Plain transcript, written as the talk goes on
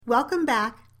Welcome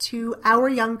back to Our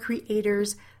Young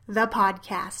Creators, the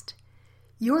podcast.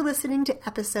 You're listening to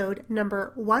episode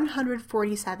number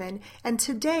 147, and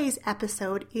today's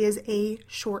episode is a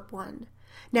short one.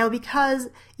 Now, because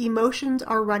emotions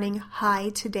are running high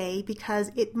today,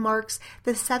 because it marks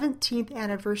the 17th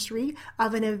anniversary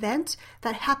of an event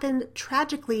that happened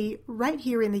tragically right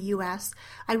here in the U.S.,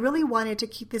 I really wanted to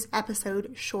keep this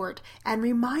episode short and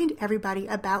remind everybody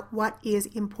about what is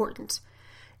important.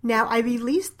 Now, I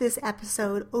released this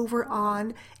episode over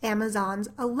on Amazon's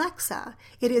Alexa.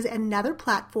 It is another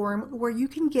platform where you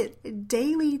can get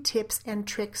daily tips and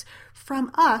tricks from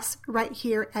us right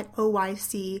here at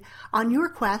OYC on your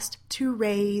quest to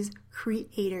raise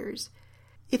creators.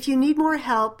 If you need more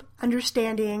help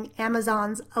understanding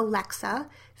Amazon's Alexa,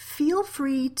 feel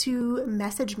free to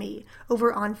message me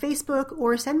over on Facebook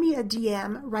or send me a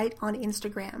DM right on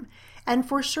Instagram. And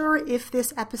for sure, if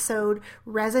this episode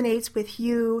resonates with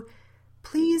you,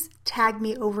 please tag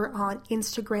me over on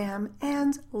Instagram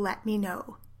and let me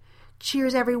know.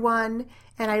 Cheers, everyone,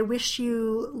 and I wish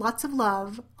you lots of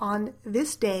love on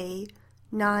this day,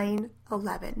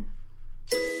 9/11.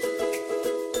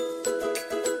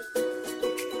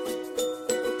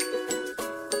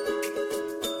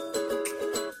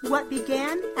 What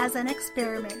began as an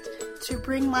experiment to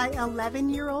bring my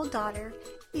 11-year-old daughter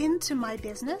into my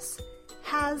business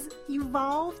has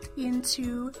evolved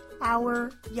into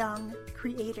Our Young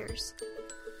Creators,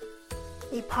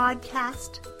 a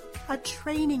podcast, a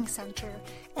training center,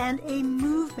 and a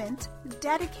movement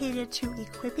dedicated to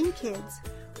equipping kids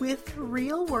with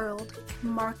real-world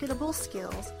marketable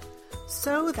skills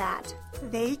so that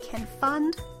they can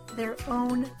fund their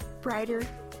own brighter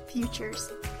futures.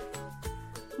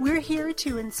 We're here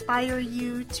to inspire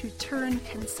you to turn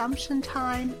consumption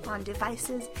time on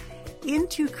devices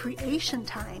into creation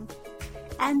time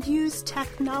and use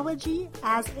technology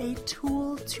as a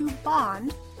tool to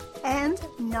bond and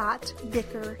not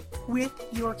bicker with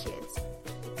your kids.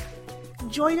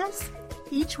 Join us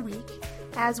each week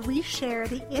as we share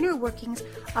the inner workings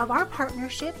of our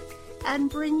partnership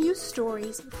and bring you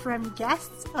stories from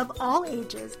guests of all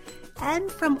ages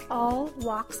and from all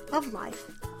walks of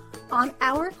life on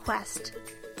our quest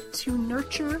to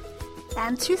nurture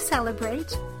and to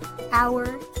celebrate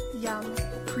our young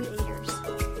creators.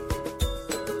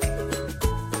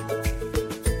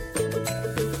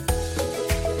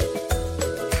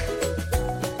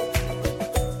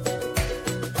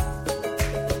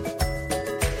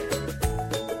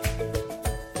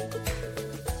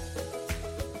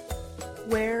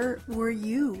 Where were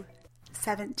you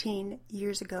 17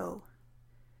 years ago?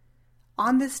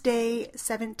 On this day,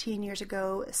 17 years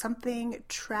ago, something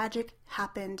tragic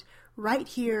happened right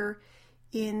here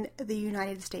in the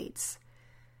United States.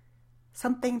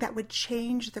 Something that would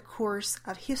change the course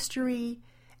of history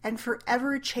and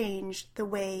forever change the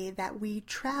way that we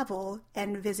travel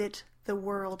and visit the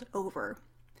world over.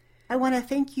 I want to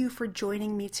thank you for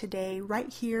joining me today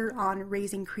right here on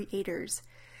Raising Creators.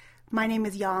 My name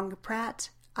is Yang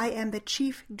Pratt. I am the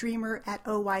Chief Dreamer at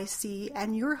OYC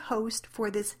and your host for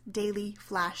this daily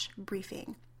flash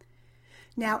briefing.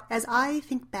 Now, as I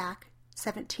think back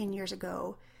 17 years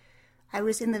ago, I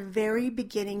was in the very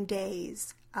beginning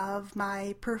days of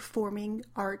my performing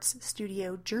arts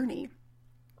studio journey.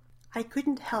 I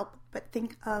couldn't help but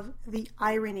think of the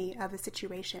irony of the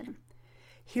situation.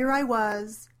 Here I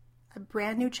was, a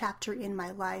brand new chapter in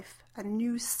my life, a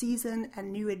new season, a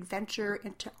new adventure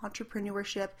into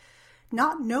entrepreneurship,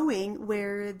 not knowing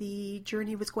where the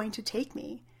journey was going to take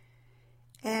me.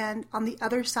 And on the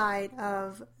other side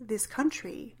of this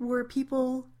country were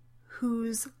people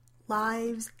whose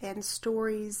lives and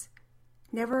stories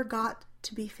never got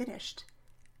to be finished.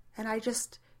 And I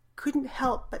just couldn't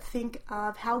help but think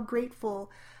of how grateful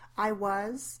I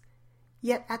was,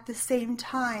 yet at the same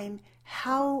time,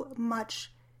 how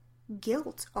much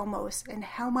guilt almost and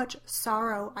how much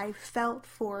sorrow I felt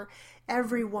for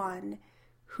everyone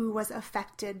who was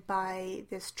affected by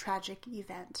this tragic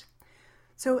event.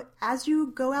 So as you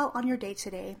go out on your day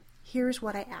today, here's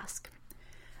what I ask.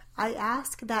 I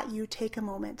ask that you take a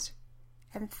moment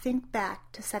and think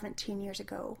back to 17 years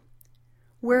ago.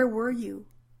 Where were you?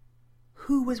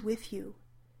 Who was with you?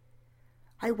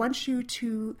 I want you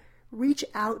to reach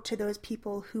out to those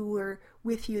people who were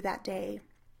with you that day.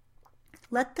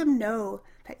 Let them know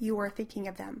that you are thinking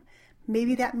of them.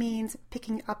 Maybe that means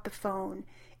picking up the phone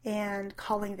and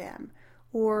calling them,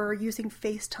 or using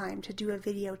FaceTime to do a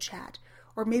video chat,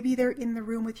 or maybe they're in the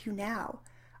room with you now.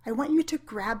 I want you to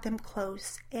grab them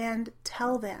close and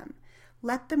tell them,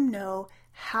 let them know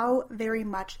how very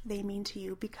much they mean to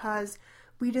you, because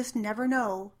we just never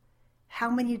know how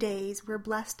many days we're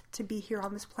blessed to be here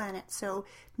on this planet. So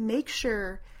make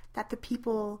sure that the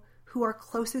people who are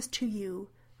closest to you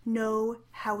know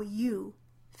how you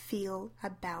feel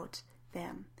about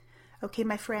them. Okay,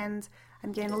 my friends,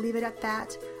 I'm going to leave it at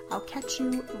that. I'll catch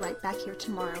you right back here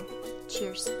tomorrow.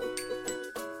 Cheers.